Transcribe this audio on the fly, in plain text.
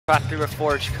Warcraft 3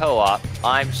 Reforged Co-op.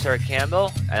 I'm Sir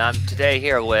Campbell, and I'm today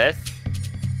here with...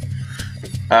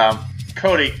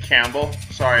 Cody Campbell.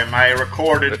 Sorry, my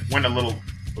recorded went a little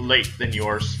late than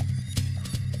yours.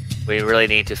 We really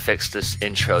need to fix this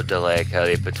intro delay,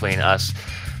 Cody, between us.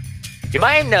 You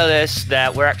might have noticed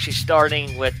that we're actually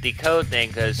starting with the code thing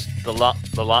because the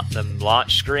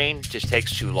launch screen just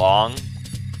takes too long.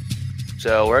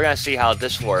 So we're gonna see how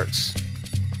this works.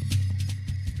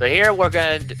 So here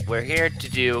we're here to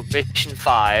do mission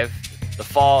 5, the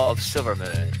Fall of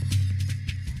Silvermoon.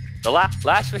 The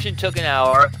last mission took an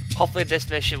hour. Hopefully this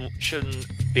mission shouldn't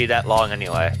be that long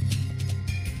anyway.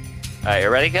 Alright, you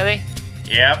ready, Cody?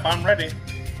 Yep, I'm ready.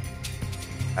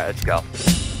 Alright, let's go.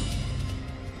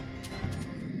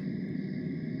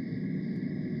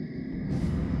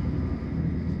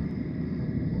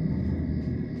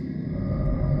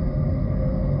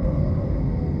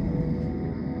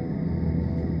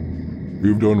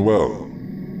 You've done well,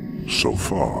 so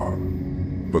far,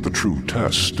 but the true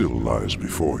test still lies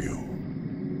before you.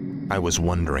 I was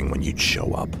wondering when you'd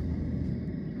show up.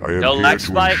 I am here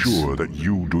to ensure that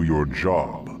you do your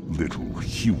job, little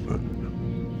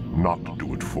human. Not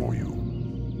do it for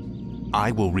you.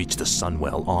 I will reach the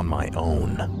Sunwell on my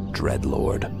own,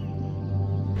 Dreadlord.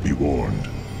 Be warned.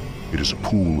 It is a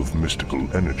pool of mystical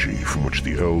energy from which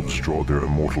the elves draw their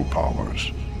immortal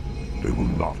powers. They will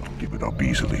not give it up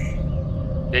easily.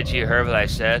 Did you hear what I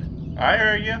said? I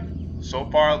heard you. So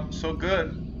far, so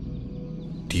good.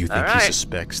 Do you think he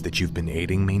suspects that you've been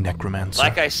aiding me, Necromancer?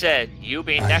 Like I said, you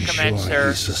be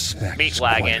Necromancer,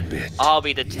 Meatwagon, I'll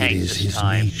be the tank this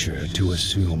time. It is his nature to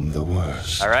assume the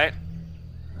worst. Alright?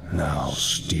 Now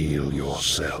steel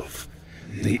yourself.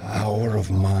 The hour of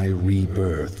my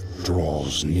rebirth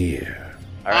draws near.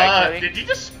 Alright, did you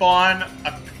just spawn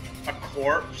a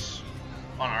corpse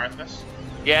on Arthas?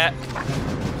 Yeah.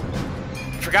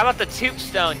 Forgot about the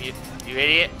tombstone, you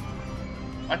idiot.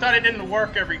 I thought it didn't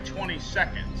work every 20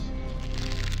 seconds.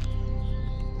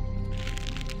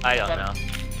 I don't know.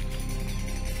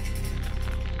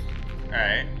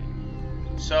 Alright.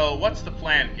 So, what's the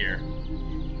plan here?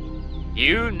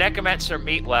 You, Necromancer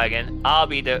Meatwagon, I'll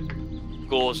be the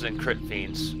ghouls and crit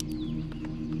fiends.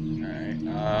 Alright,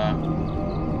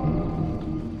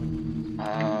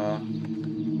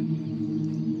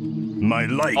 My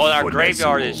life. Oh, our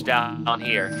graveyard is down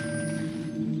here.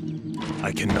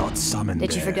 I cannot summon.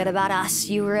 Did you forget about us,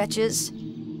 you wretches?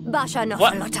 Basha no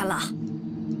falotala.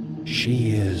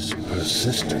 She is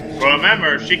persistent. Well,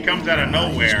 remember, she comes out of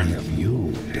nowhere. Reminds me of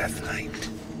you, Death Knight.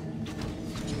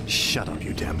 Shut up,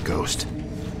 you damn ghost.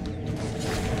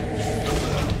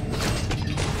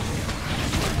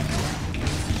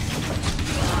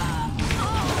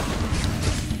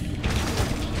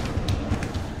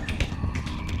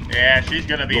 Yeah, she's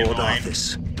gonna be Lord annoying.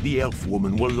 Arthas, the elf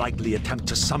woman will likely attempt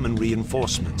to summon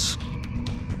reinforcements.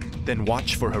 Then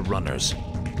watch for her runners.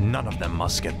 None of them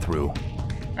must get through.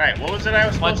 Alright, what was it I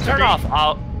was supposed to be? Turn off,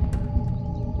 I'll...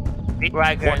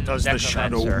 Meatwagon, What does the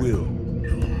shadow will?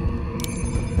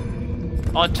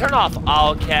 Oh, turn off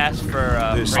I'll cast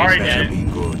for, This Alright, better did be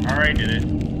it. good. Alright, did it.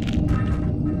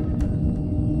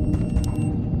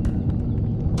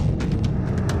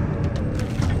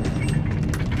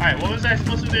 Alright, what was I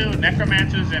supposed to do?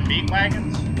 Necromancers and meat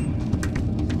wagons?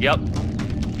 Yep.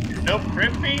 No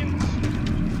crypt fiends?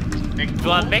 If you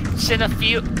want to mix in a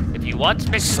few... If you want to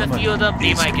mix in a few of them,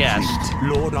 be my guest.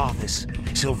 Lord Arthas,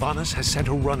 Sylvanas has sent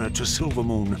a runner to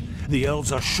Silvermoon. The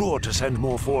elves are sure to send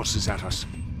more forces at us.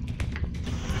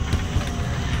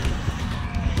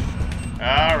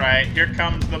 Alright, here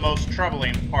comes the most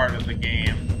troubling part of the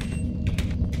game.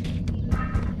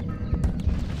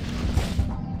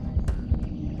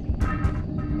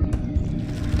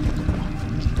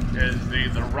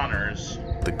 Is the runners.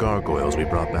 The gargoyles we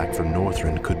brought back from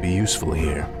Northrend could be useful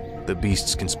here. The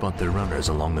beasts can spot their runners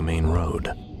along the main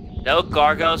road. No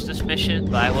gargoyles this mission,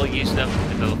 but I will use them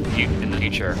in the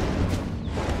future.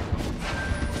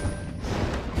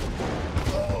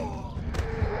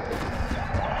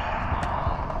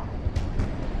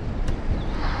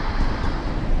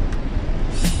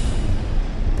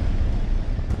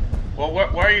 Well,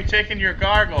 where are you taking your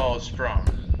gargoyles from?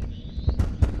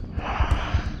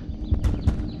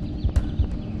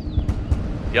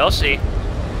 You'll see.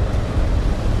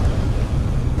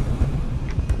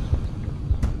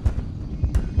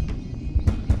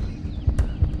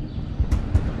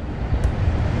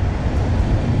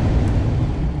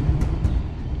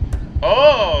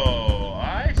 Oh,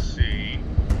 I see.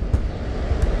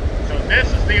 So this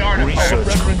is the artifact.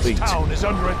 Research complete. Town is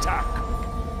under attack.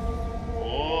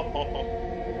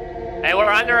 Oh, Hey, we're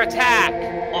under attack!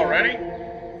 already?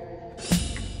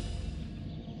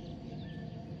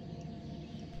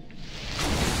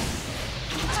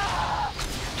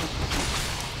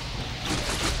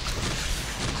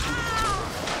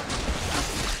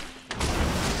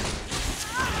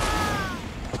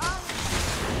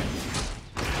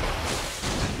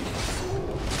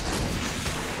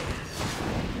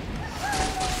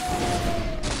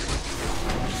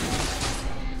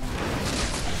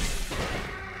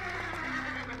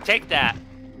 take that.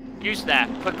 Use that,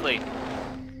 quickly.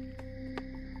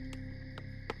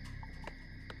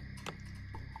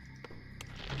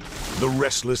 The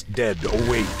restless dead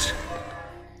await.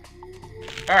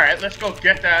 Alright, let's go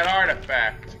get that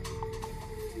artifact.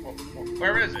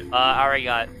 Where is it? I already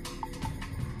got it.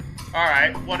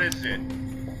 Alright, what is it?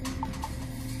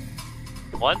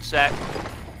 1 sec.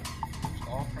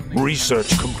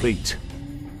 Research complete.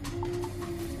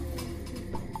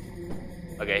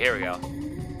 Okay, here we go.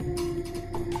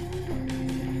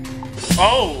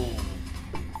 Oh!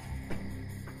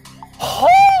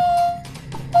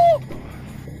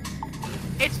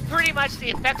 It's pretty much the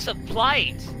effects of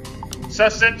blight. It's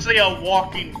essentially a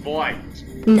walking blight.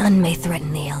 None may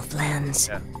threaten the Elflands.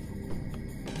 Yeah.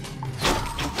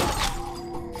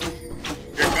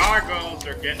 Your gargoyles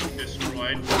are getting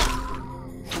destroyed.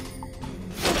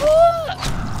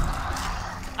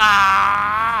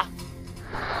 Ah!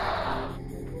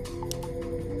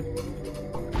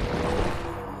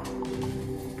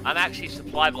 I'm actually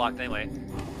supply blocked anyway.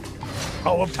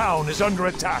 Our town is under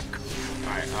attack.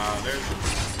 Alright, there's...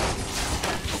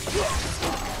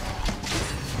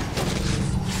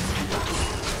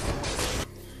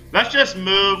 Let's just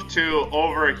move to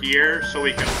over here so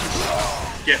we can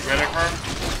get rid of her.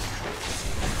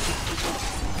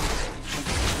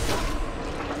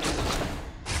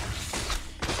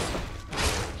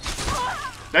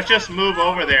 Let's just move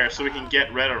over there so we can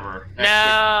get rid of her.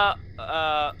 No,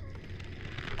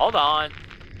 hold on.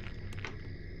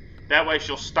 That way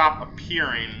she'll stop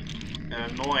appearing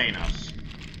and annoying us.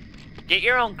 Get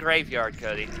your own graveyard,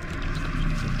 Cody.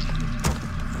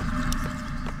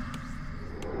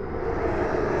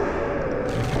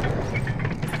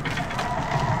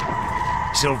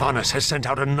 Sylvanas has sent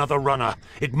out another runner.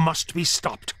 It must be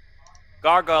stopped.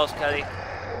 Gargoyles, Cody.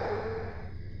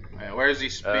 Wait, where is he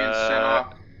being sent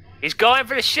off? He's going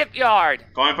for the shipyard.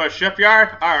 Going for a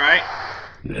shipyard? Alright.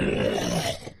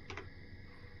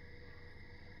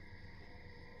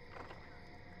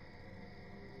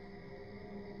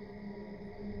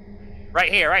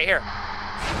 Right here, right here.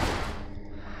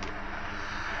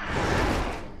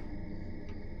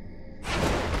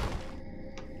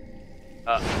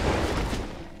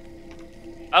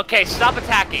 Okay, stop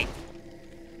attacking.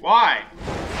 Why?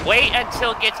 Wait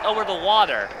until it gets over the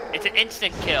water. It's an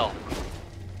instant kill.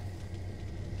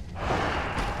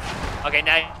 Okay,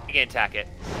 now you can attack it.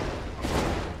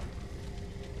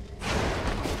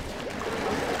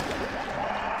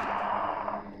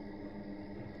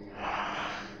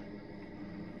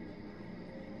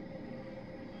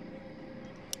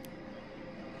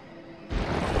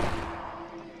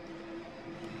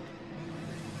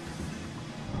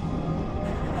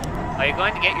 Are you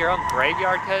going to get your own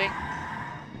graveyard, Cody?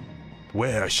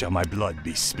 Where shall my blood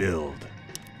be spilled?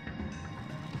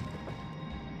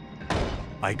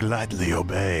 I gladly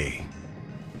obey.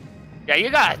 Yeah, you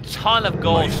got a ton of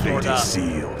gold My stored fate up. is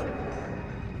sealed.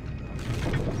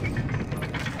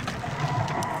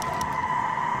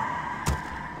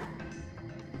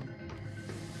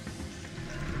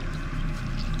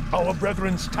 Our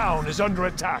brethren's town is under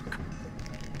attack.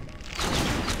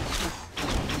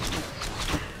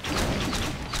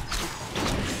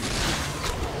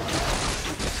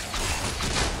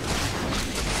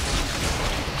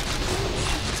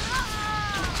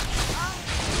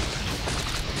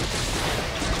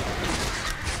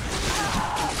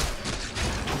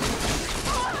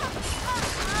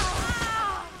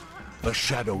 The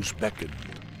shadows beckon.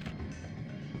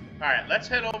 Alright, let's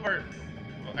head over...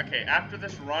 Okay, after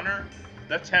this runner,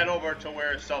 let's head over to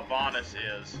where Sylvanas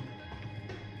is.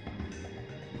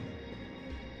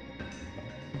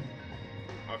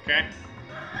 Okay?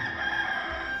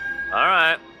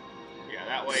 Alright. Yeah,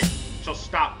 that way she'll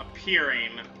stop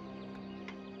appearing.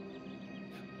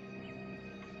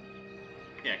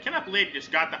 Yeah, I cannot believe you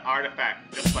just got the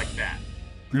artifact just like that.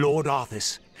 Lord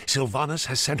Arthas, Sylvanas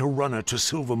has sent a runner to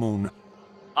Silvermoon.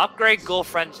 Upgrade Ghoul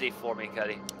Frenzy for me,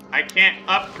 Cuddy. I can't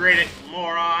upgrade it,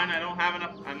 moron. I don't have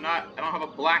enough. I don't have a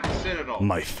black citadel.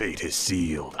 My fate is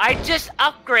sealed. I just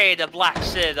upgraded a Black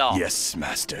Citadel. Yes,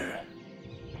 master.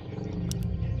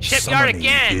 Shipyard Summoning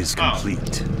again. is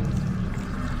complete.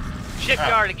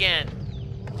 Shipyard again.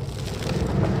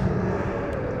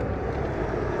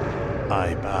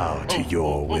 I bow to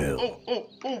your will.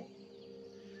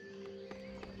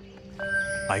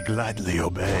 I gladly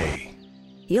obey.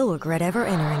 You'll regret ever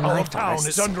entering my Our town forests.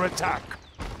 is under attack.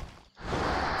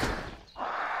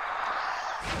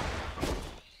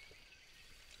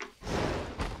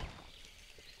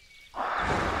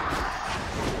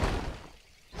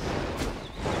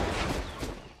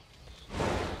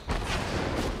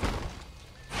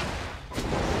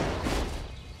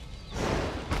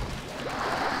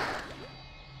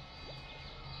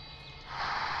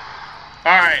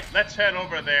 Alright, let's head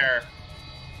over there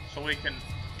so we can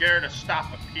get her to stop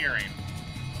appearing.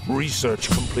 Research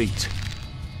complete.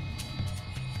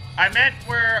 I meant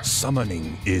where...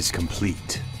 Summoning is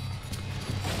complete.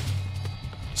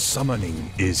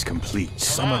 Summoning is complete. Are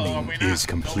Summoning we not is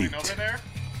complete. going over there?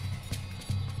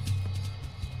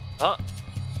 Huh?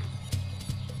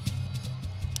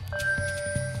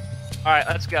 Alright,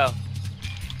 let's go.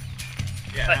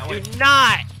 Yeah, But that way.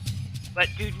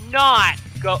 do not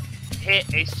go hit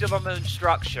a Silvermoon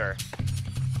structure.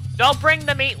 Don't bring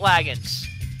the meat wagons.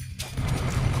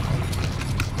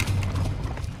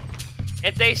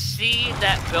 If they see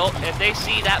that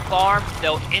farm,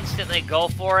 they'll instantly go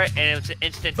for it, and it's an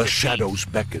instant The defeat. shadows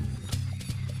beckon.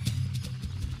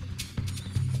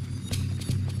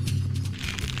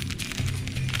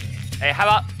 Hey, how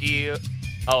about you?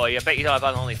 Oh, I bet you don't have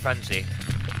Unholy Frenzy.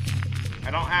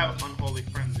 I don't have Unholy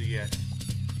Frenzy yet.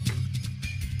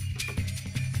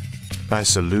 I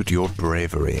salute your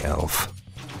bravery, Elf.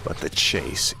 But the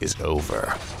chase is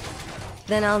over.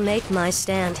 Then I'll make my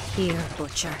stand here,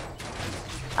 Butcher.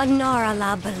 Agnara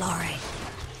la Belore.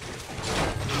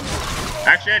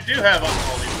 Actually, I do have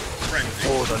Unholy Frenzy.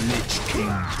 For the Lich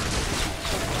King.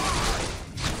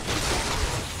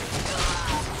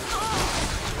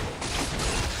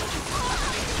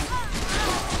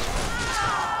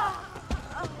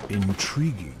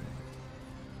 Intriguing.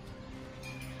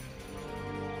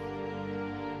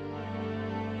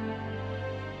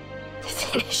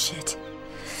 Finish it.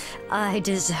 I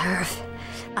deserve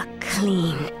a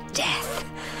clean death.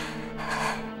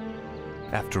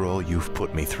 After all you've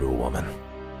put me through, woman,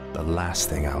 the last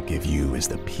thing I'll give you is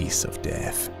the peace of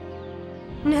death.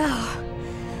 No,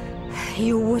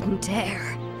 you wouldn't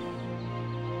dare.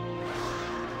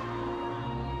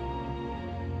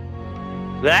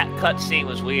 That cutscene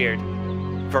was weird.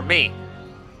 For me.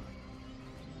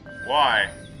 Why?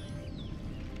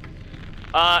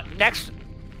 Next...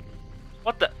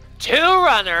 What the... 2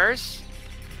 runners?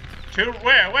 To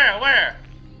where?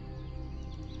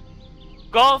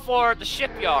 Going for the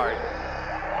shipyard.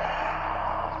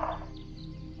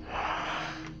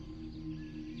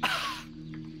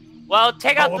 Well,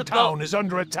 take out Our the town boat. is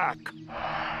under attack.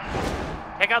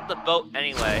 Take out the boat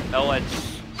anyway. Oh,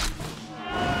 it's...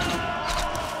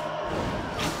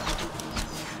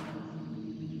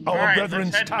 Our Alright, brethren's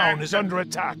let's head town back is to- under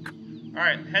attack.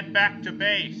 Alright, head back to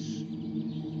base.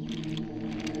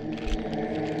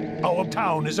 Our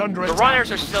town is under The attack.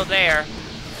 runners are still there.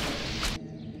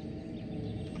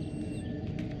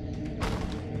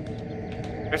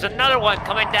 There's another one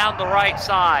coming down the right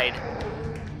side.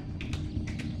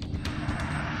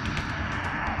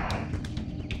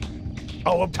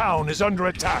 Our town is under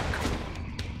attack.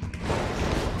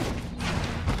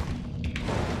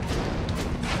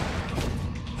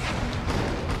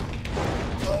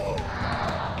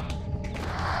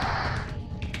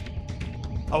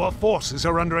 Our forces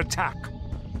are under attack.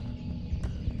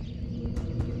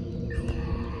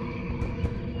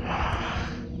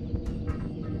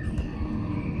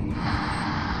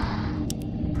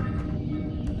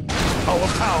 Our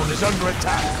town is under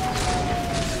attack.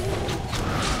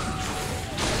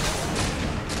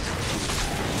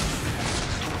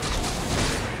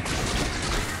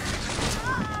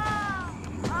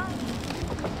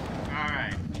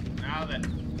 Alright, now that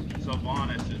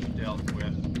Sylvanas is dealt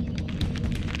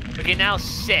with. We can now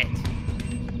sit.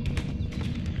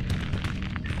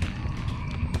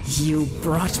 You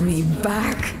brought me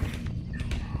back.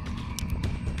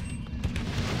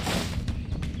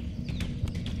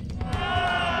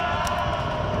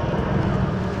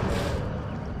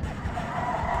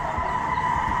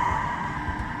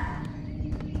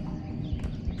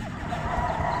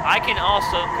 I can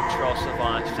also control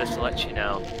Savants, just to let you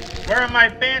know. Where are my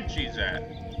banshees at?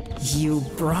 You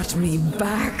brought me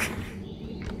back.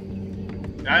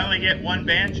 Did I only get one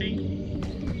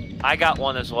banshee? I got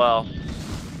one as well.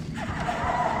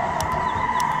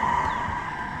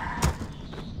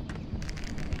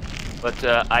 But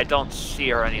I don't see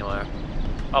her anywhere.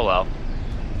 Oh well.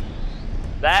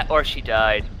 That or she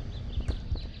died.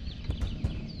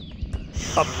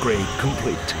 Upgrade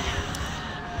complete.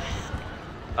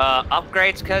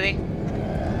 Upgrades, Cody?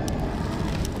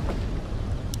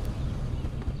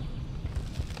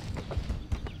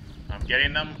 I'm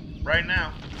getting them right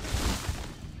now.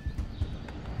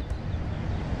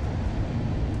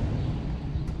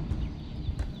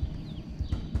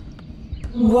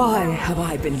 Why have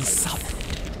I been summoned?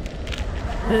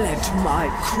 Let my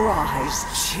cries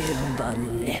chill the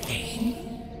living.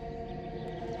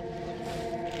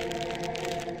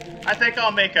 I think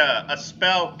I'll make a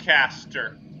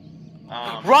spellcaster.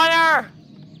 Runner!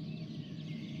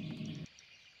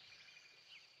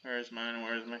 Where's mine?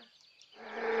 Where's my...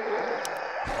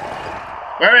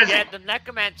 Where is he? Yeah, the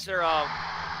necromancer.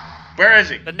 Where is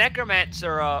he? The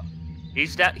necromancer.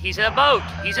 He's in a boat.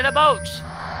 He's in a boat.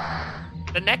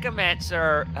 The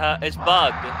necromancer is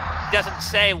bugged. He doesn't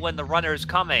say when the runner is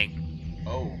coming.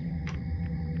 Oh.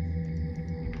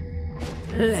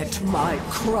 Let my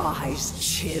cries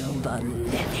chill the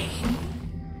living.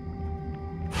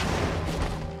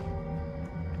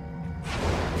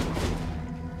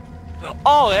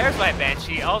 Oh, there's my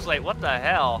banshee. I was like, what the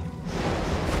hell?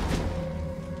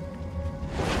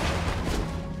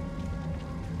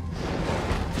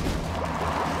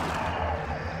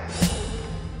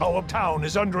 Our town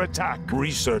is under attack.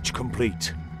 Research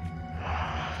complete.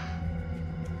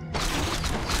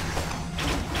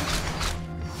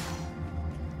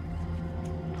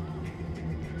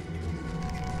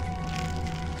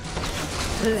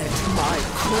 Let my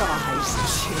cries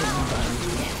chill the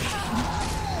living.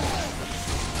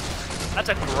 That's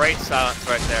a great silence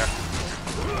right there.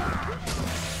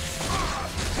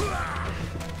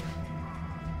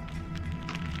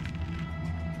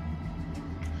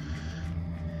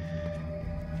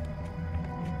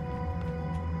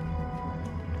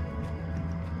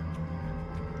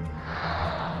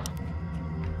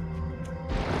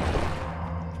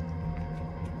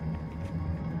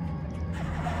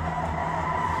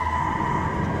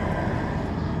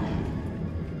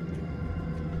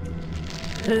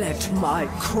 Let my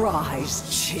cries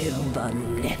chill the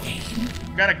living.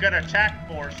 Got a good attack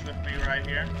force with me right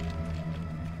here.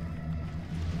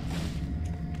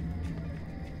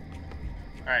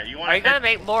 Alright, you want Are you gonna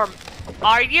make more?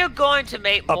 Are you going to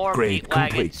make more Upgrade meat wagons?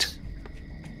 complete.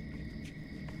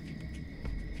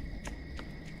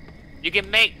 You can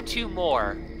make 2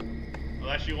 more.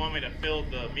 Unless you want me to fill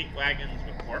the meat wagons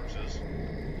with corpses.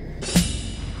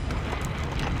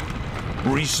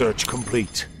 Research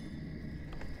complete.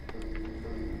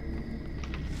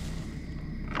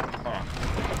 Huh.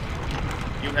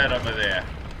 You head over there.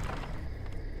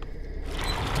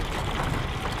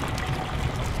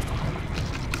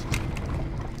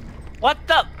 What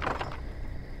the?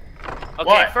 Okay,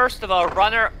 What? first of all,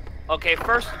 runner. Okay,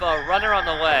 first of all, runner on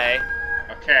the way.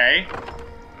 Okay.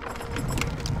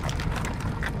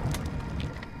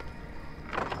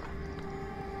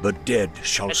 The dead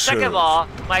shall And serve. second of all,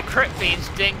 my crit fiends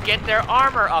didn't get their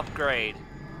armor upgrade.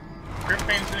 Crit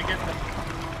Fiend's gonna get the...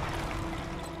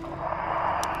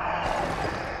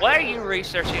 What are you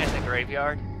researching at the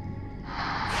graveyard?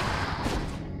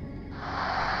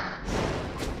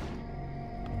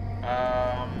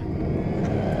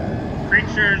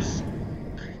 Creature's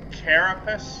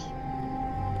carapace?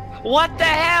 What the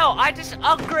hell? I just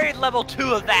upgraded level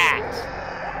 2 of that.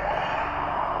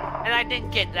 And I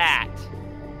didn't get that.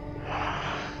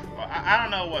 Well, I don't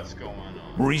know what's going on.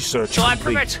 Research So I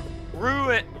pretty complete.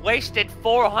 much wasted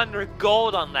 400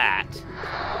 gold on that.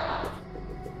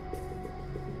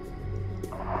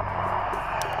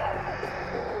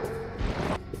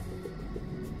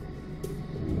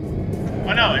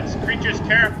 Oh no, it's Creature's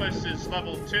Carapace is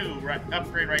level 2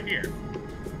 upgrade right here.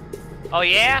 Oh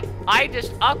yeah? I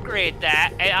just upgraded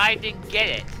that and I didn't get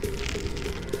it.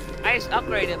 I just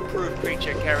upgraded improved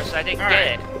creature carapace, I didn't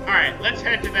get it. Alright, let's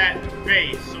head to that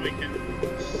base so we can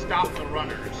stop the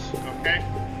runners, okay?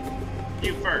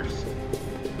 You first.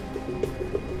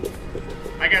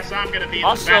 I guess I'm gonna be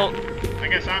Also, the back. I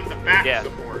guess I'm the back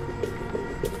support.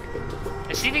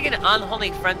 And see if you can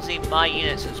unholy frenzy my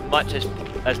units as much as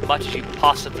you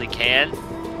possibly can.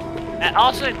 That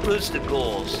also includes the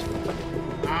ghouls.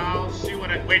 I'll see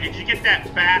what I... Wait, did you get that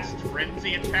fast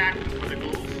frenzy attack for the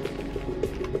ghouls?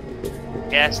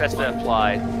 Yes, that's been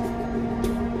applied.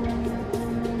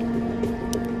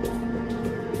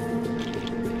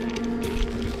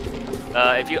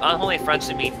 If you unholy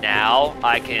frenzy me now,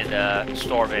 I can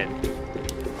storm in.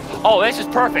 Oh, this is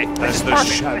perfect. This is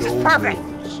perfect. This is perfect.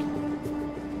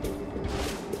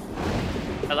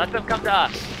 Now let them come to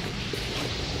us.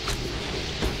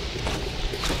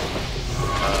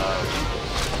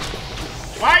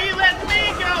 Why are you letting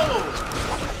me go?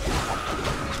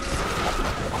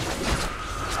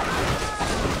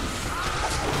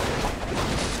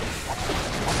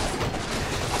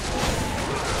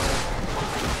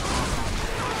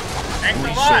 Thanks a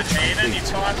lot, Maiden. You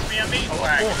cost me a meat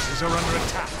wagon. Our forces are under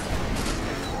attack.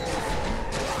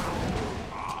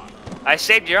 I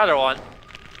saved your other one.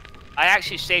 I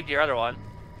actually saved your other one.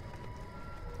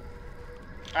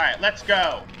 Alright, let's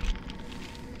go.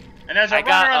 And there's a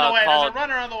runner on the way. There's a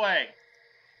runner on the way.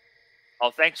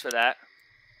 Oh, thanks for that.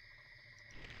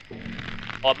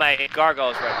 Oh, my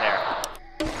gargoyle's right there.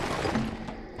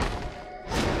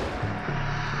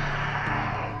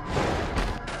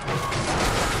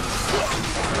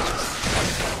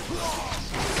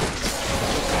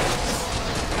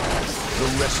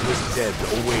 restless dead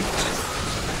await.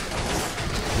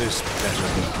 This better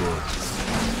be good.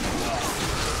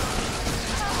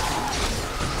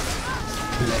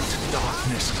 Let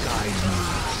darkness guide me.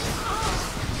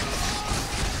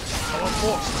 Our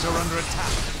forces are under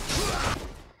attack.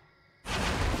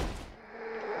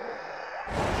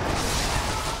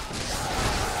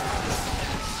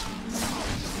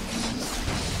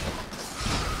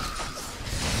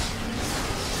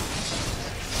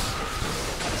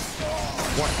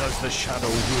 What does the shadow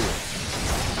will?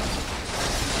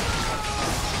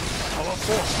 Our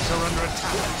forces are under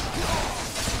attack.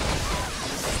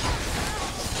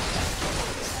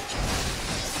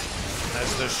 As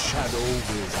the shadow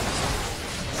will.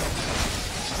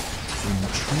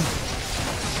 Intriguing.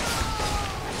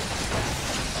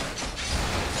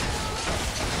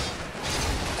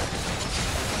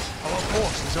 Our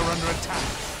forces are under attack.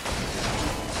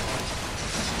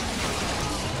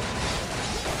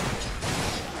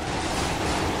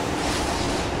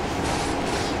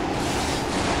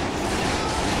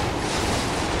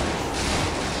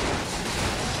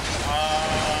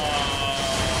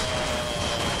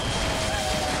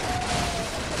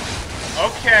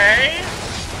 Okay.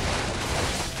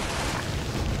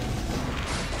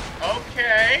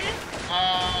 Okay.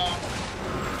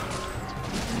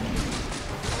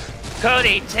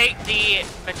 Cody, take the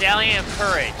Medallion of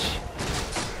Courage.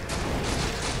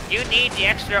 You need the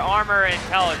extra armor and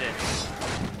intelligence.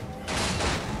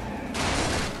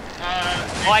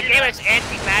 Well, I gave us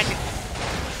anti-magic.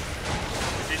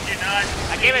 Did you not?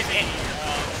 I gave us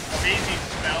amazing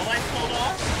spell I pulled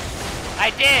off?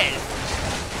 I did.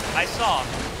 I saw.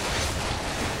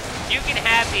 You can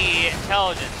have the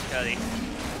intelligence, Cody.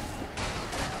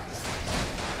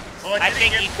 Well, I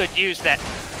think you could use that.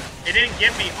 It didn't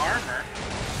give me armor.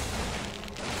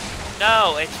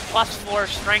 No, it's +4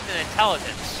 strength and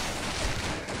intelligence.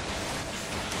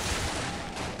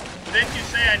 But didn't you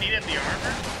say I needed the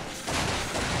armor?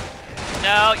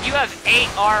 No, you have 8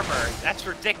 armor. That's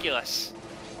ridiculous.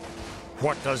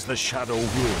 What does the shadow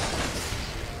will?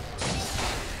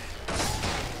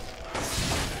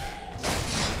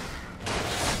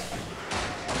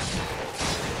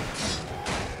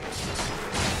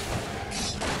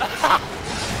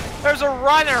 There's a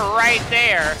runner right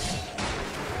there.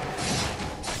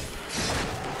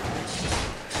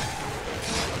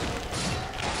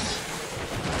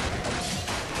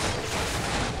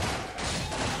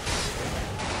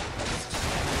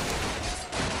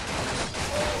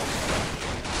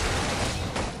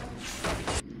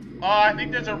 Oh, I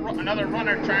think there's another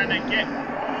runner trying to get.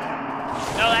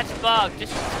 No, that's bug.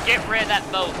 Just get rid of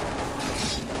that boat.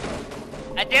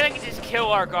 And then we can just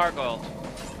kill our gargoyle.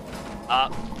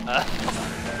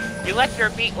 You left your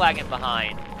meat wagon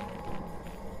behind.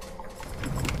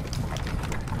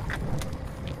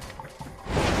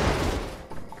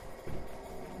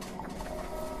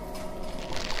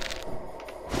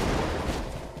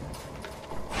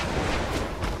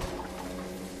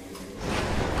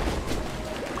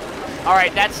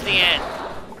 Alright, that's the end.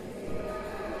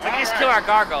 We can just kill our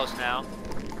gargoyles now.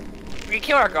 We can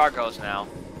kill our gargoyles now.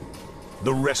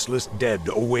 The restless dead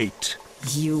await.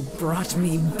 You brought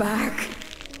me back.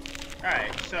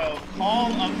 Alright, so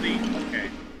call of the...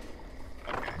 Okay.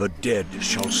 Okay. The dead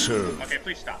shall serve. Okay,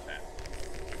 please stop that.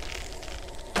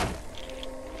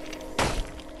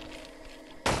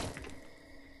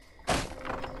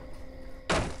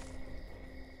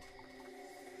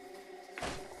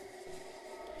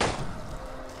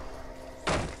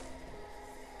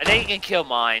 And then you can kill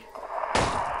mine.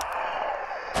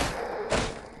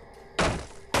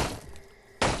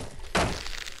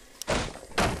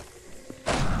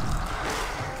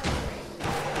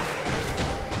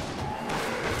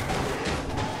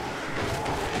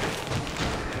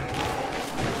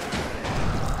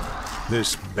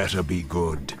 This better be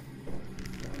good.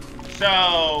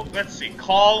 So, let's see.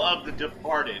 Call of the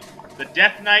Departed. The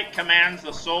Death Knight commands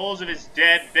the souls of his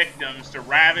dead victims to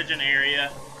ravage an area,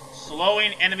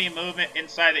 slowing enemy movement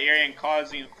inside the area and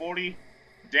causing 40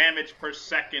 damage per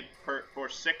second for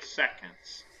 6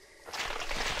 seconds.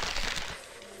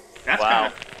 That's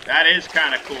wow. That is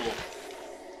kind of cool.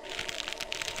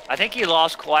 I think you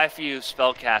lost quite a few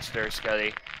spellcasters,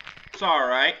 Cody. It's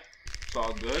alright. It's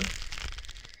all good.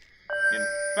 In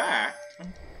fact...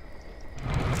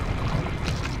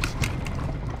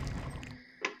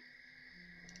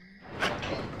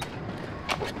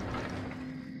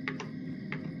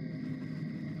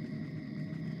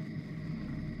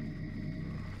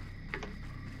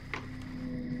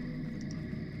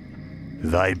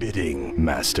 Thy bidding,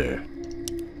 master.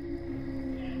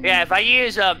 Yeah, if I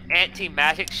use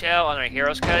anti-magic shell on our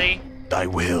heroes, Cody, Thy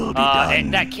will be done.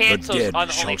 And that cancels The dead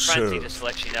Unholy shall Frenzy, serve. just to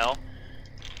let you know.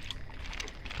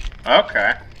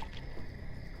 Okay.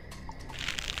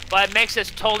 But it makes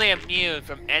us totally immune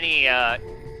from any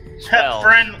spells.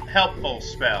 Helpful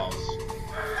spells.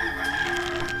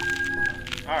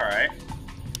 Alright.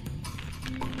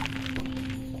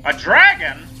 A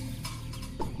dragon?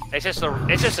 It's just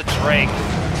a drake.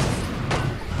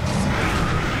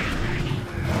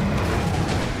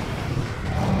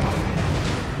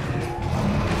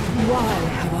 Why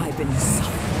have I been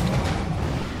summoned?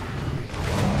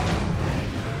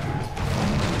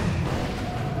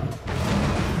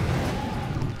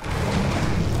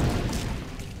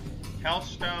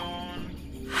 Hellstone.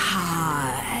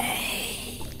 Hi.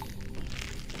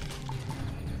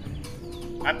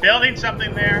 I'm building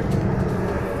something there.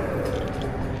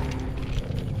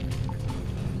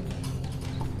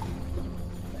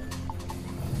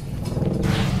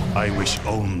 I wish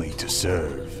only to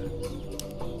serve.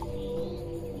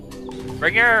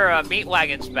 Bring your meat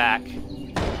wagons back.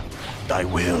 Thy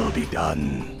will be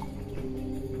done.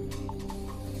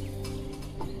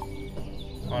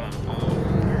 Hold on.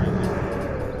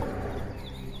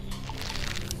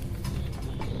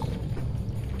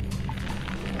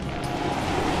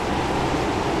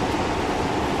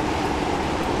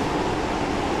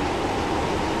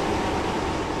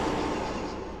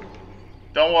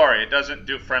 Don't worry, it doesn't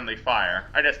do friendly fire.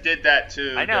 I just did that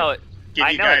to give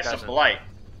you guys some blight.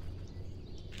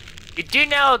 You do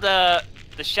know the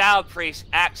Shadow Priest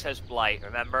acts as blight,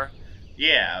 remember?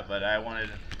 Yeah, but I wanted...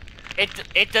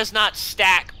 It does not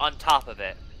stack on top of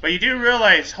it. But you do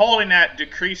realize holding that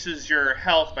decreases your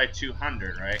health by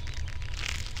 200, right?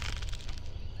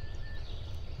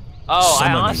 Oh,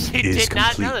 Summoning I honestly is did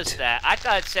not complete. notice that. I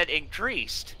thought it said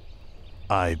increased.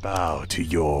 I bow to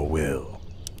your will.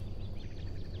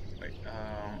 Wait,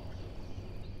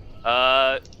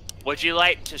 would you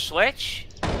like to switch?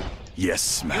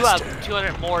 Yes, You master. have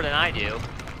 200 more than I do.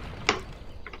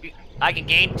 I can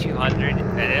gain 200,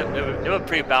 and it would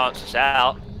pretty balance us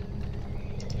out.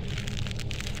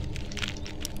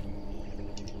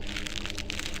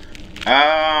 But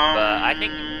I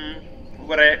think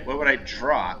what would I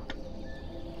drop?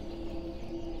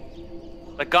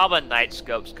 the Goblin Knight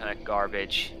scope's kind of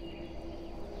garbage.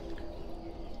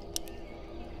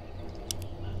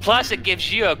 Plus, it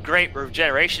gives you a great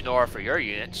regeneration aura for your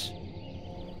units.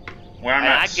 Well, And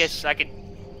I guess I could.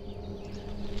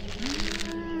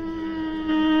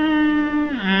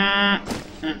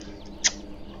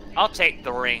 I'll take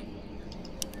the ring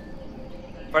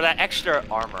for that extra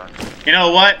armor. You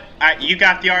know what? You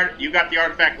got the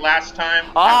artifact last time.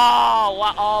 Oh,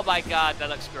 wow. Oh my God, that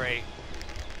looks great.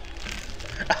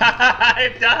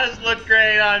 It does look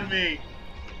great on me.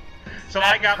 So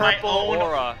That I got my purple own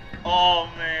aura. Oh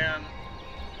man.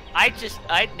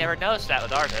 I'd never noticed that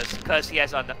with Arthas because he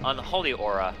has on the unholy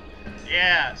aura.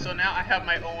 Yeah. So now I have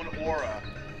my own aura.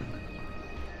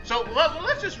 So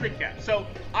let's just recap. So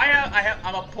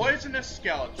I'm a poisonous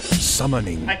skeleton.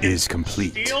 Summoning I can is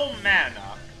complete. steal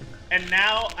mana, and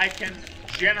now I can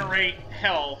generate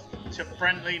health to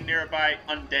friendly nearby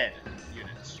undead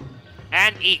units.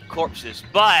 And eat corpses,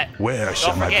 but Where don't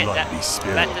shall my forget blood that be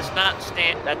spilled? that does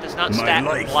not My stack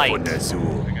with life for blight.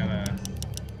 Nazul. I gotta.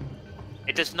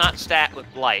 It does not stack with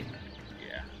blight.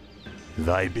 Yeah.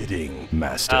 Thy bidding,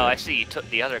 master. Oh, I see. You took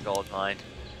the other gold mine.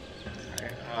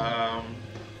 Okay.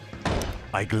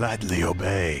 I gladly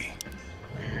obey.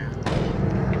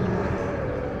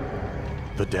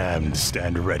 The damned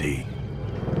stand ready.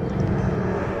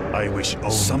 I wish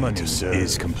only Summoning to serve.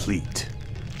 is complete.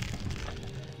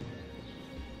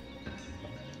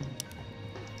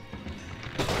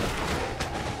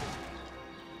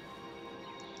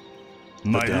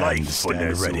 My damned life for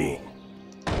stand Nazul. ready.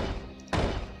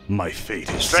 My fate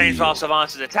is Strange sealed. while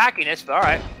Savants is attacking us, but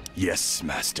alright. Yes,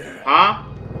 master. Huh?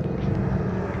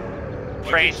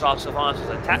 Strange while Savants is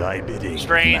Thy attacking. bidding,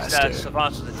 Strange master. that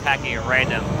Savants is attacking a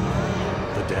random.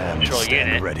 The damned Neutral stand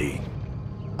unit. ready.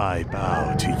 I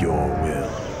bow to your will.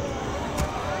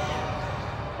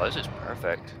 Oh, this is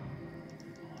perfect.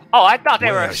 Oh, I thought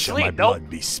they were Where shall my asleep. Nope. blood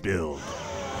be spilled?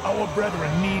 Our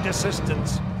brethren need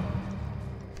assistance.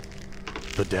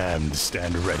 The damned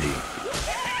stand ready.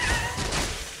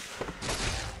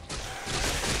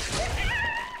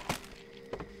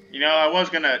 You know, I was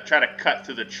gonna try to cut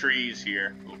through the trees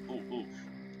here. Oof,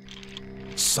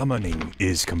 oof. Summoning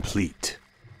is complete.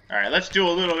 All right, let's do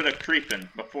a little bit of creeping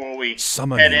before we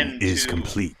Summoning head into is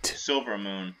complete. Silver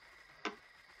Moon.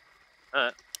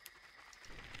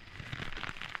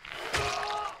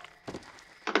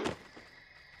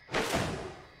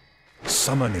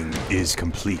 Summoning is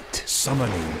complete.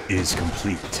 Summoning is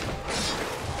complete.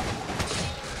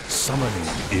 Summoning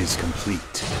is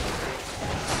complete.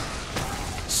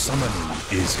 Summoning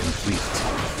is complete.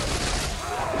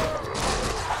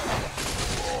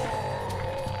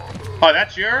 Oh,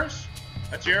 that's yours?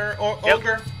 That's your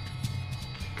ogre?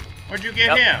 Where'd you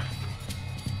get him?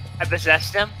 I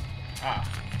possessed him. Ah.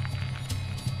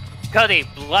 Cody,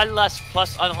 Bloodlust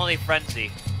plus Unholy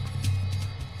Frenzy.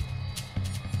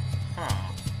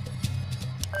 Huh.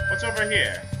 What's over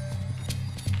here?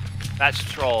 That's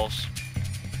trolls.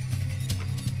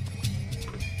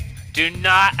 Do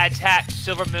not attack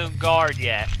Silvermoon Guard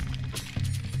yet.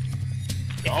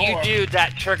 If you do,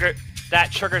 that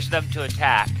triggers them to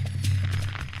attack.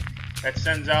 That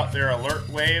sends out their alert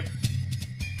wave?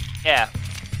 Yeah.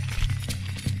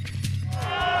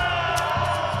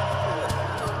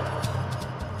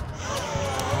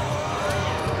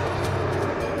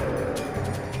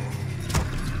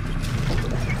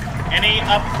 Any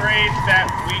upgrades that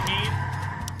we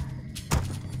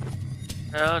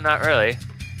need? No, not really.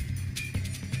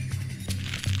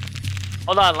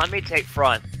 Hold on, let me take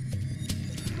front.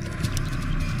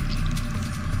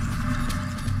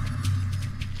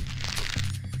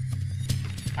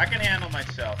 I can handle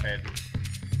myself, Ed.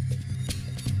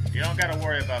 You don't gotta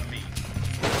worry about me.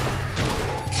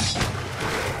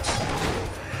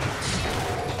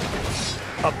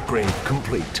 Upgrade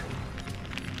complete.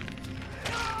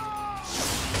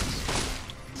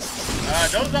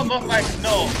 Those don't look like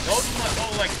gnolls. Those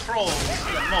look like trolls.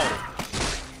 No.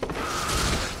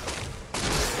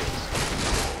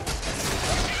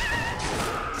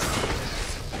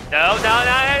 No,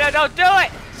 don't do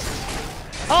it!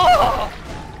 Oh!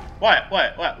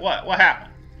 What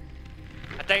happened?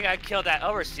 I think I killed that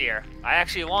Overseer. I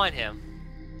actually want him.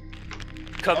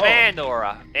 Command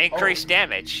Aura. Increased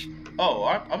damage. Oh,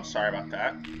 I'm sorry about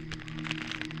that.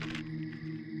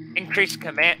 Increased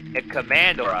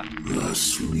command Aura. The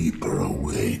sleeper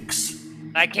awakes.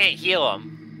 I can't heal him.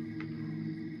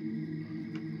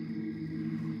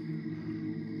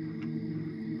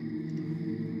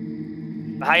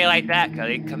 How you like that,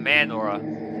 Cuddy? Command Aura.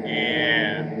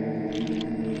 Yeah.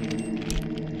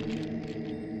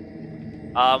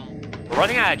 We're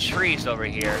running out of trees over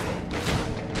here.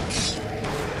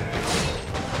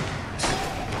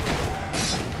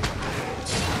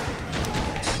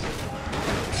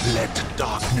 Let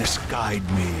darkness guide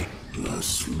me. The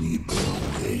sleeper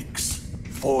awakes.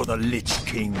 For the Lich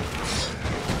King.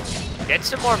 Get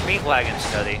some more meat wagons,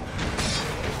 Cuddy.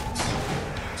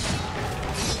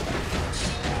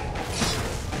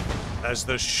 As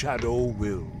the shadow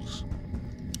wills.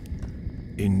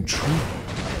 Intrigue.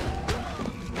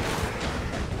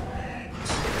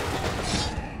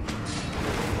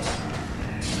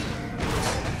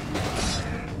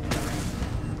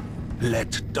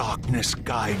 Let darkness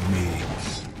guide me.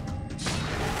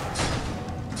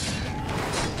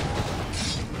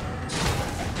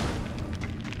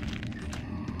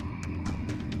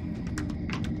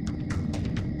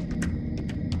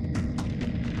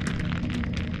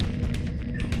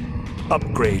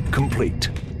 Upgrade complete.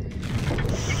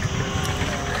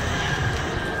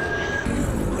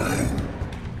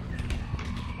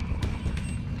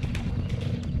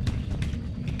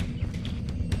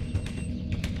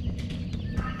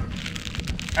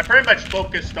 I pretty much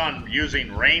focused on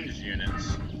using ranged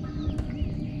units.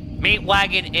 Meat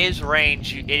wagon is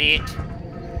range, you idiot.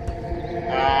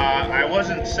 I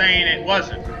wasn't saying it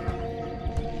wasn't.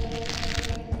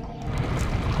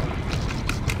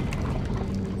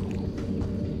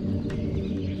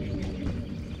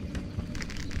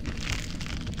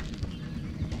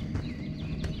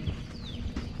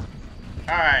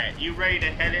 Alright, you ready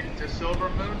to head into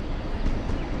Silvermoon?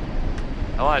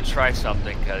 I want to try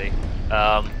something, Cuddy.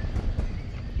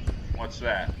 What's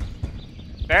that?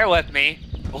 Bear with me.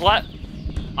 What?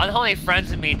 Unholy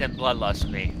Friends in me, then Bloodlust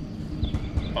me.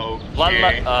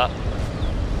 Okay.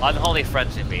 Unholy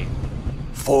Friends in me.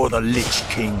 For the Lich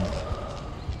King.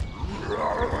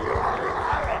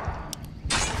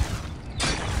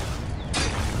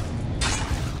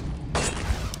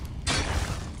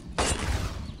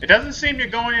 It doesn't seem you're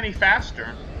going any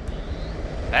faster.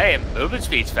 Hey, movement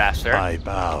speed's faster. I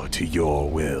bow to your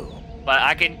will. But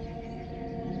I can...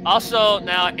 Also,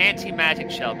 now, anti-magic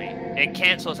shell me. It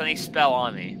cancels any spell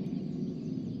on me.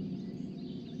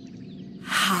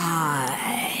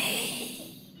 Hi.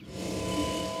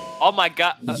 Oh my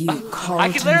god. I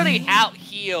can literally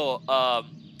out-heal,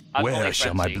 Where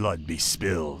shall my blood be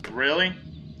spilled? Really?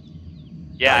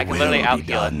 Yeah, I can literally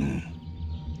out-heal it.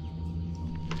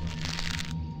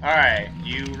 Alright,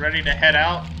 you ready to head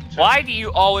out? Why do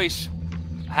you always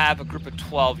have a group of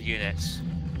 12 units?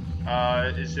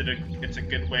 It's a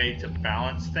good way to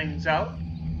balance things out?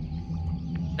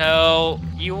 No,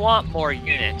 you want more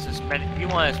units. You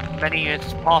want as many units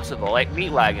as possible, like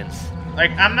meat wagons. Like,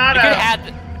 I'm not You a... could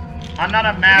have I'm not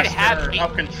a master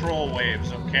of control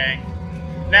waves, okay?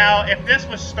 Now, if this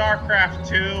was StarCraft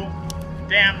 2,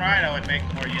 damn right I would make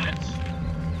more units.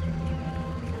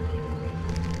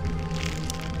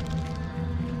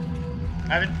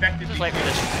 I've infected these like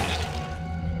this.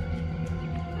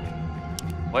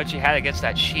 What did you have against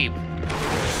that sheep?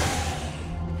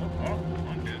 Oh,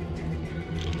 I'm good.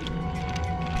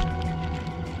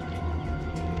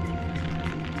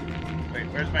 Wait,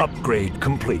 where's my... Upgrade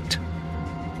complete.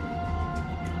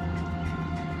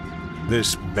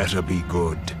 This better be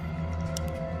good.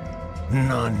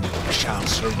 None shall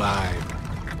survive.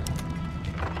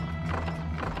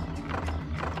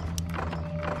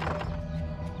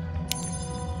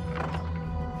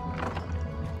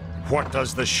 What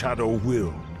does the shadow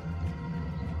will?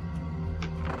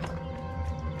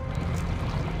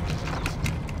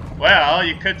 Well,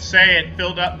 you could say it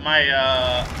filled up my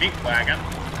meat wagon.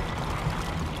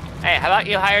 Hey, how about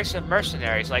you hire some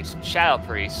mercenaries, like some shadow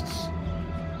priests?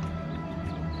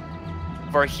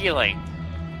 For healing.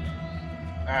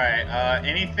 Alright,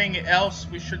 anything else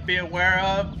we should be aware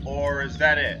of, or is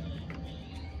that it?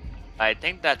 I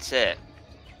think that's it.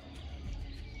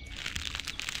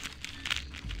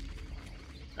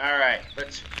 Alright,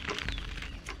 let's...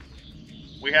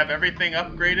 We have everything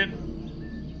upgraded?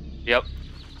 Yep.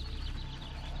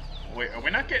 Wait, are we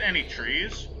not getting any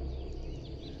trees?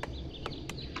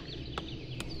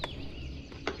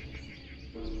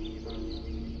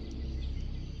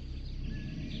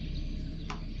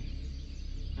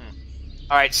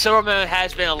 Alright, Silvermoon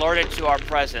has been alerted to our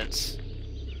presence.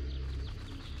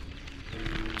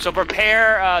 So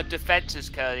prepare defenses,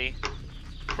 Cody.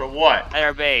 For what? At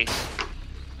our base.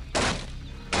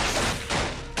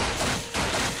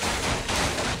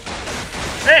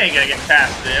 They ain't gonna get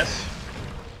past this.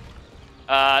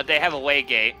 They have a way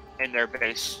gate in their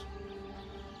base.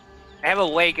 They have a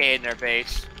way gate in their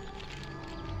base.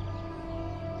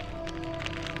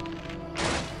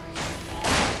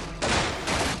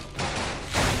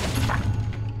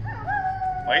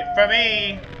 Wait for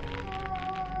me.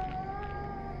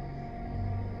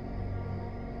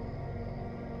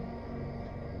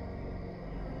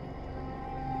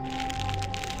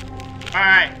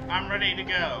 Alright, I'm ready to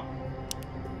go.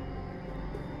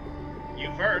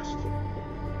 You first.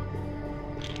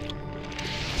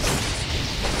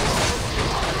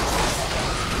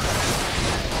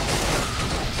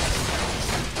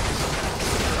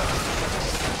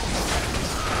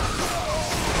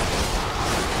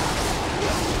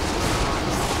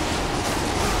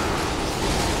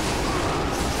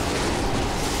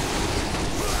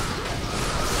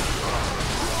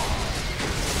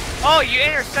 Oh, you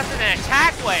intercepted an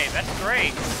attack wave. That's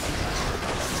great.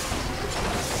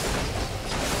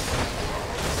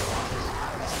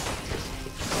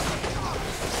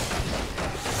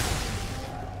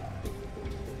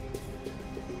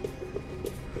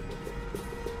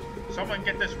 Someone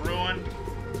get this ruin.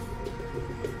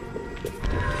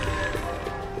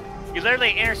 You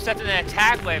literally intercepted an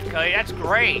attack wave, Cody. That's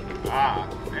great. Ah,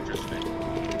 interesting.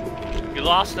 You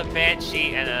lost a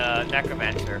Banshee and a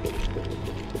Necromancer.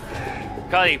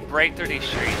 Cody, break through these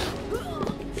trees.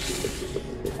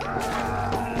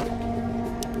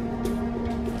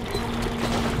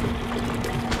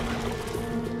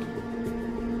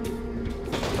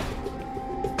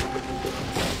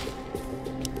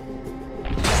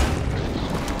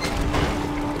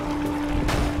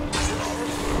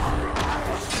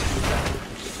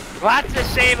 We'll have to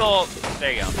disable...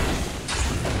 There you go.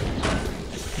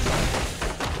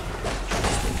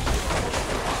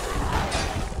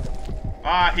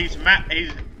 Ah,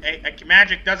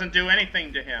 magic doesn't do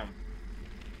anything to him.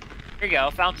 Here you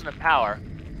go, Fountain of Power.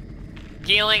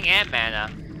 Healing and mana.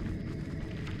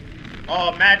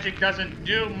 Oh, magic doesn't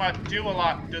do a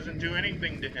lot, doesn't do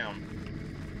anything to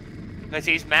him. Because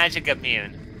he's magic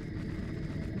immune.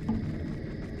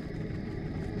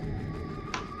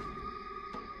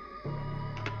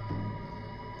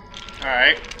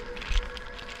 Alright.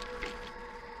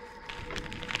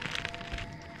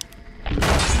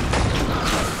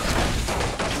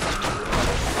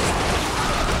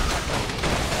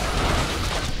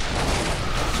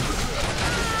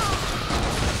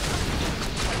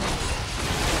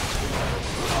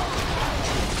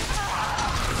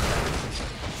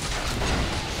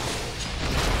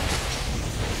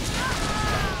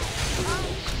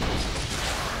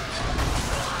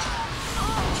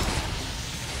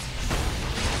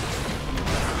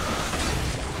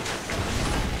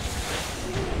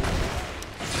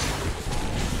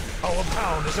 Our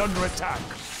town is under attack.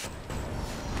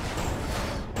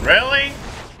 Really?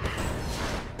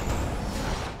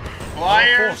 Our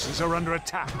Flyers? forces are under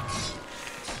attack.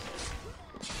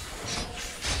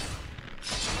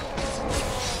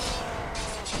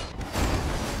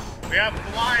 We have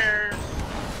flyers.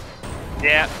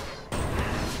 Yeah.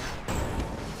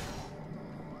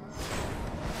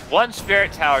 One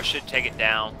spirit tower should take it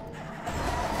down.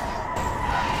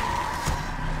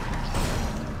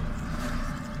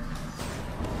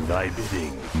 Thy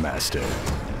bidding, master.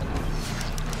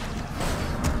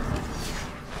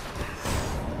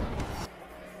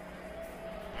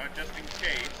 Just in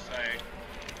case,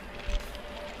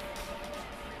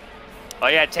 Oh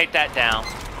yeah, take that down.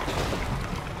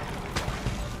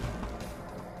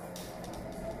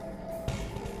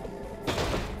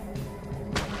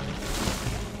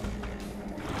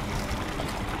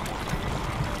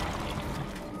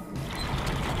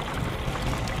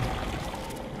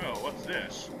 Oh, what's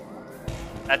this?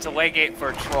 That's a waygate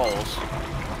for trolls.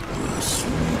 The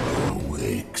sleeper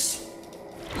wakes.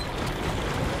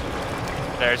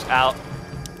 There's out.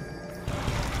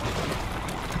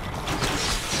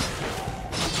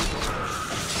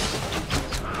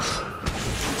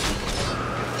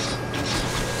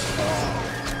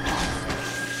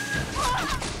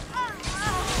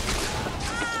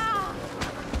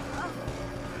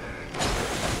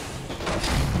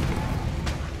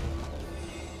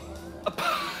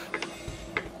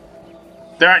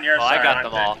 They're on your side. I got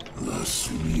aren't them all. The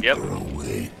sleeper Yep.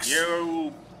 awakes.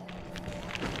 You.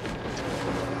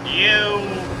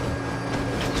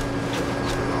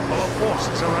 Our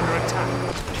forces are under attack.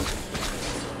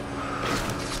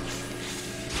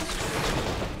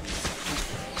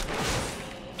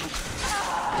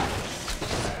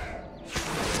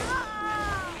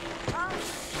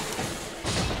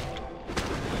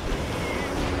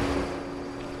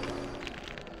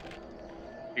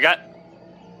 You got.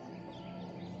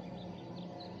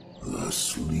 The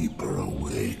sleeper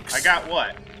awakes. I got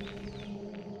what?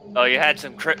 Oh, you had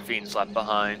some crit fiends left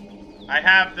behind. I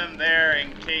have them there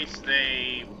in case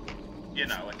they, you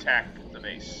know, attack the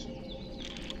base.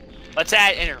 Let's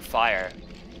add inner fire.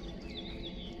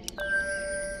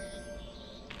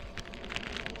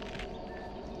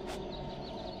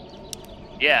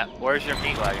 Yeah, where's your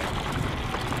meat wagon?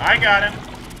 I got him.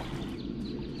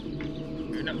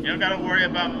 You don't gotta worry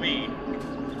about me.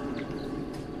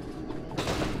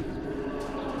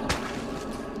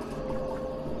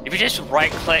 If you just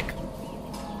right click,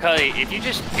 Cody, if you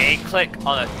just A click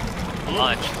on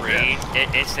a tree,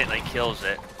 it instantly kills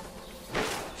it.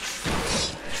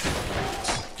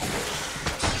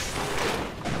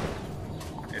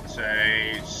 It's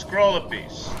a scroll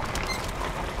apiece.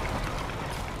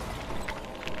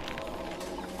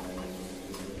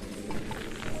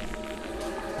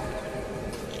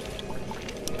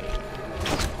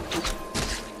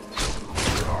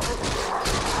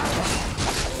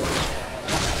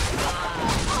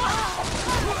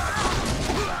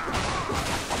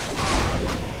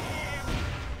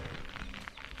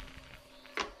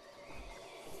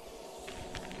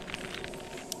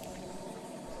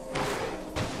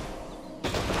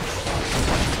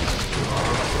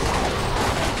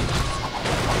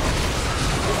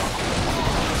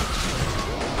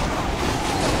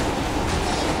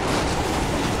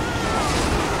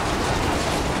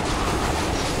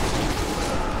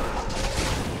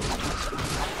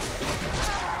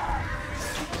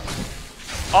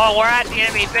 Oh, we're at the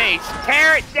enemy base.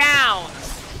 Tear it down!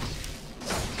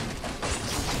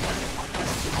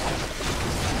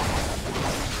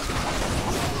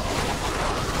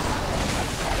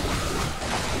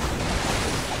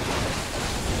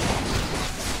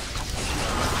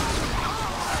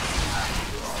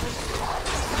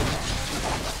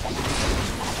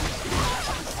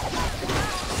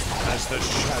 As the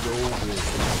shadow will.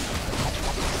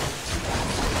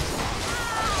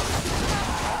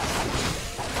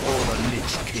 For the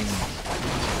Lich King.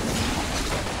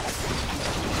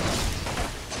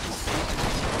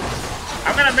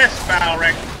 I'm gonna miss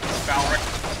Balric.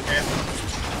 Yeah.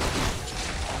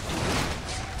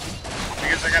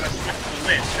 Because I gotta switch to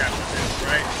Lich after this,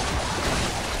 right?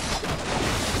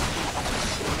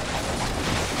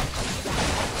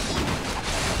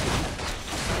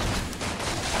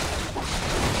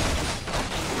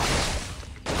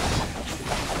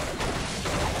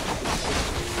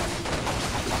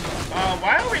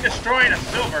 Why are we destroying a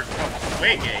silver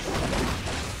waygate?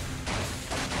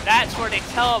 That's where they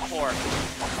teleport.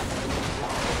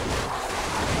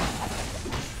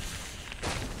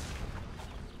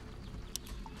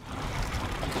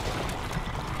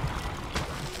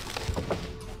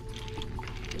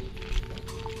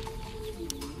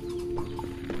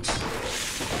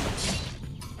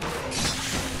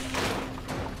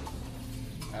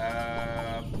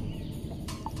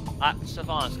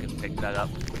 Savannah's can pick that up.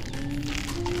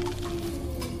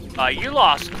 You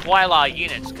lost quite a lot of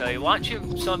units, Cody. Why don't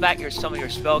you summon back some of your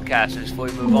spellcasters before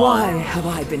we move Why on? have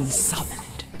I been summoned?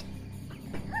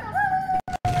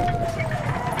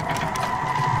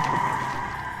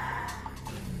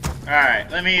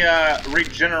 Alright, let me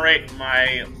regenerate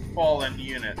my fallen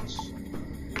units.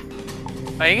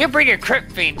 You can bring your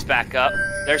Crypt Fiends back up.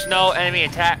 There's no enemy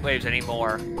attack waves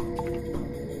anymore.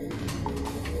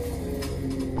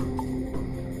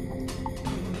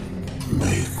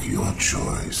 Make your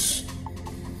choice.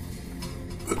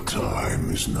 The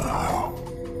time is now.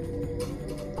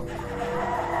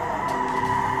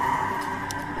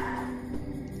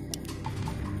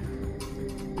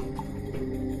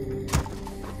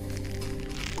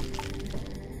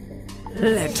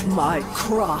 Let my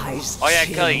cries. Oh yeah,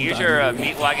 Kelly, chill use the your living.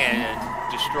 meat wagon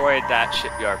and destroy that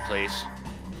shipyard, please.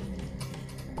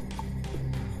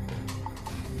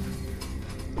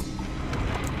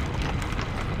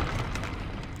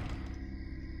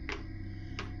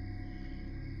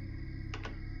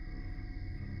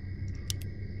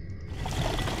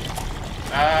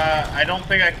 I don't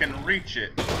think I can reach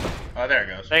it. Oh, there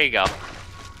it goes. There you go.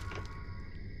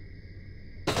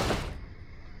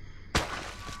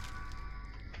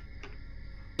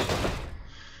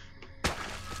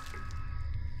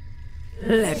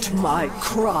 Let my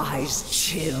cries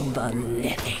chill the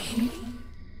living.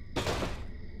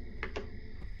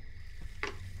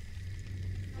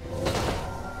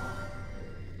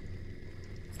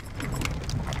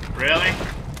 Really?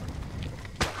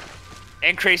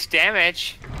 Increased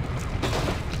damage.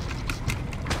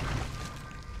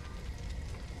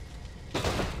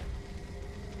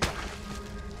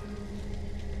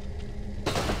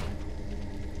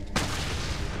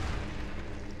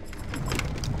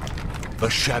 The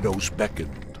shadows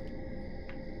beckoned.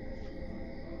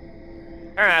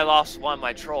 And I lost one of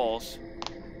my trolls.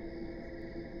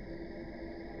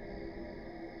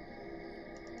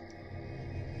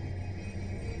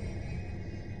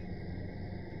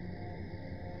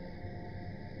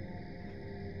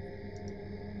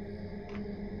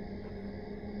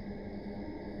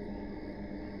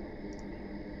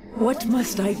 What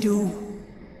must I do?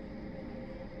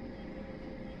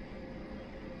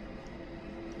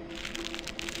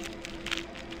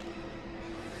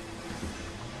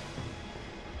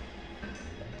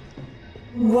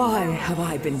 Why have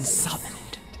I been summoned?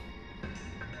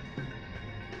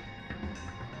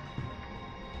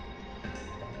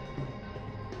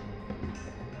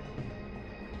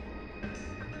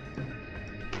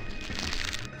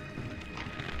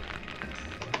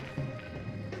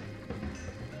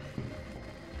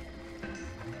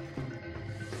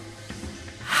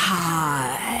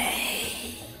 Hi.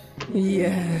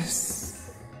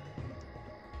 Yes.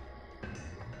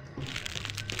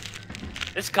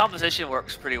 This composition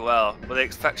works pretty well, with the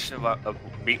exception of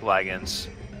meat wagons.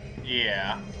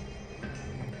 Yeah.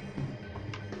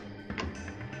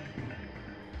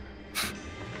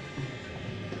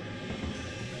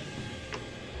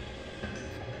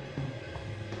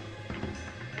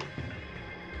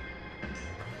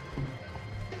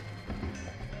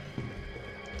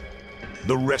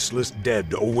 The restless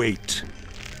dead await.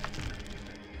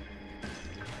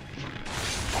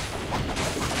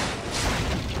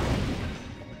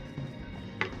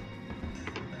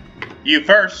 You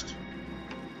first.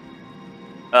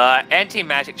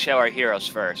 Anti-magic show our heroes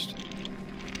first.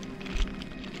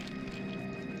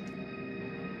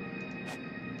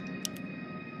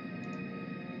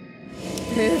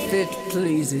 If it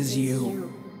pleases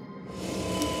you.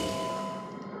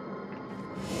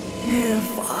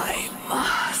 If I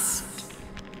must.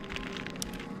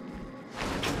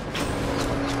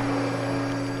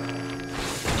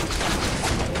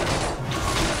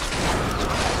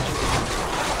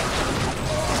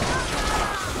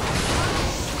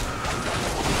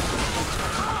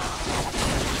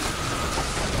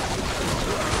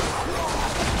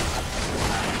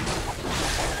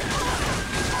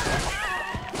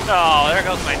 Oh, there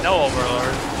goes my no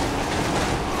overlord.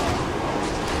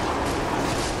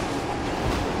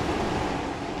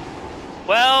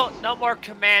 Well, no more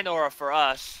command aura for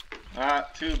us.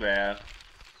 Not too bad.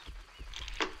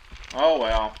 Oh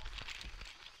well.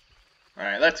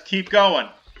 Alright, let's keep going.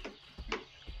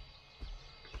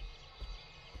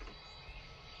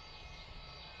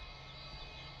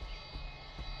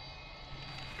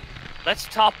 Let's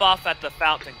top off at the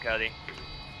fountain, Cody.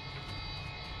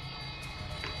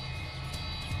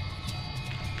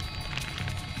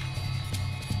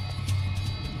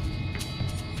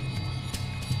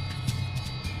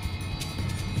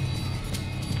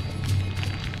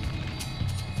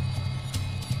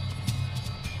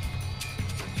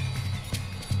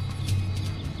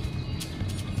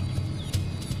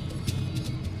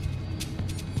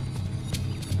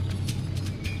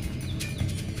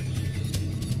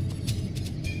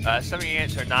 Some of your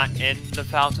units are not in the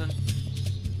fountain.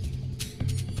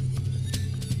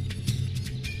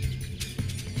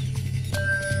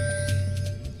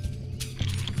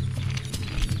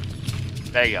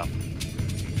 There you go.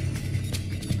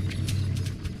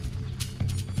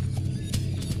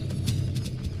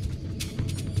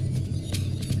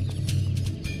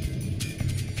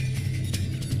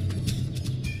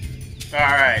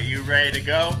 Alright, you ready to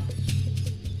go?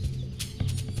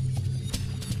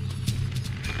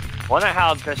 Wonder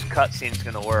how this cutscene's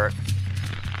gonna work.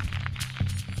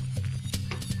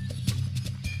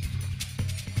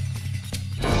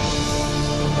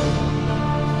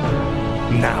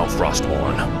 Now,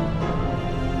 Frostborn.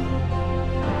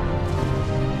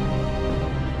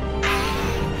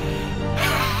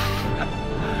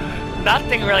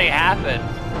 Nothing really happened.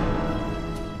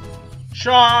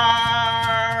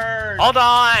 Charge! Hold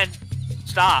on!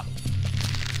 Stop.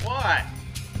 What?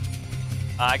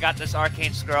 I got this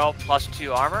arcane scroll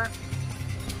 +2 armor.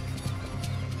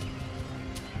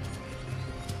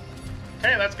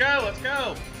 Hey, let's go, let's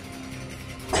go!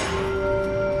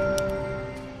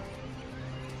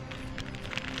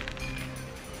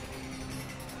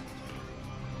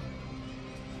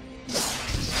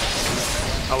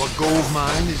 Our gold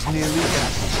mine is nearly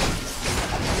empty.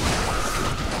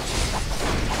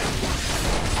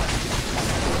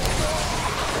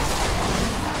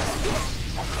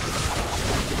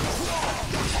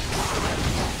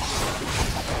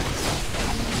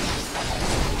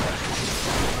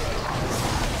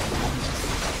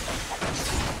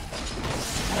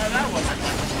 That wasn't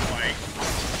much of a fight.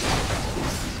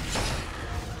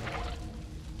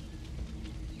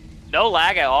 No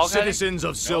lag at all, guys? Citizens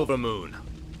of Silvermoon,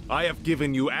 I have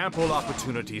given you ample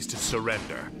opportunities to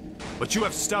surrender, but you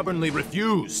have stubbornly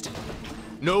refused.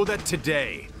 Know that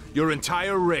today, your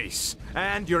entire race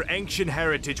and your ancient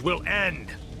heritage will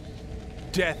end.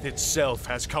 Death itself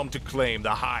has come to claim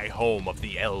the high home of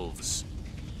the elves.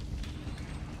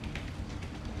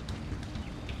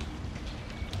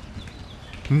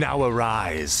 Now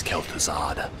arise,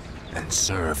 Kel'Thuzad, and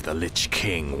serve the Lich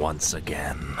King once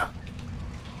again.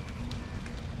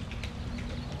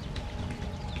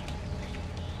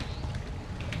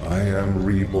 I am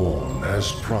reborn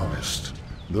as promised.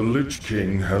 The Lich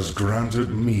King has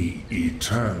granted me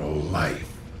eternal life.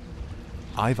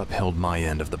 I've upheld my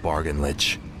end of the bargain,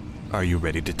 Lich. Are you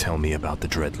ready to tell me about the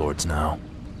Dreadlords now?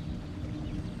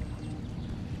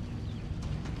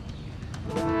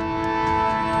 Wow.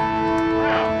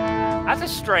 That's a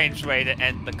strange way to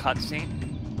end the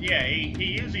cutscene. Yeah,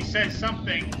 he usually says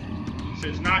something. He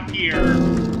says, not here,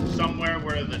 somewhere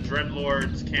where the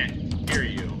Dreadlords can't hear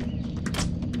you.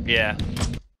 Yeah.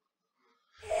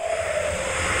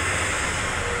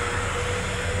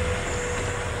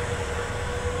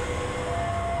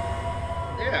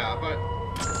 Yeah, but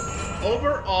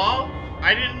overall,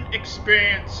 I didn't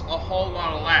experience a whole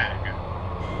lot of lag.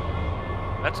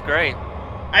 That's great.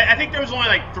 I think there was only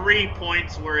like 3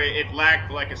 points where it lagged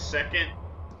for like a second,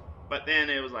 but then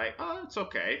it was like, oh, it's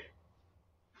okay.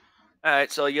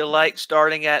 Alright, so you like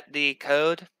starting at the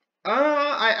code?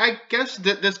 I guess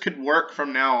that this could work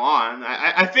from now on.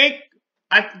 I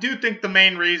do think the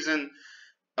main reason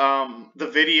the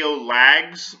video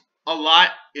lags a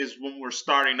lot is when we're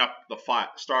starting the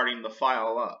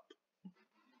file up.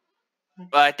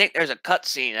 Well, I think there's a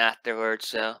cutscene afterwards,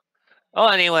 so. Well,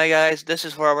 anyway, guys, this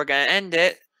is where we're gonna end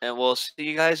it, and we'll see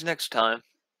you guys next time.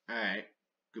 All right.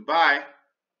 Goodbye.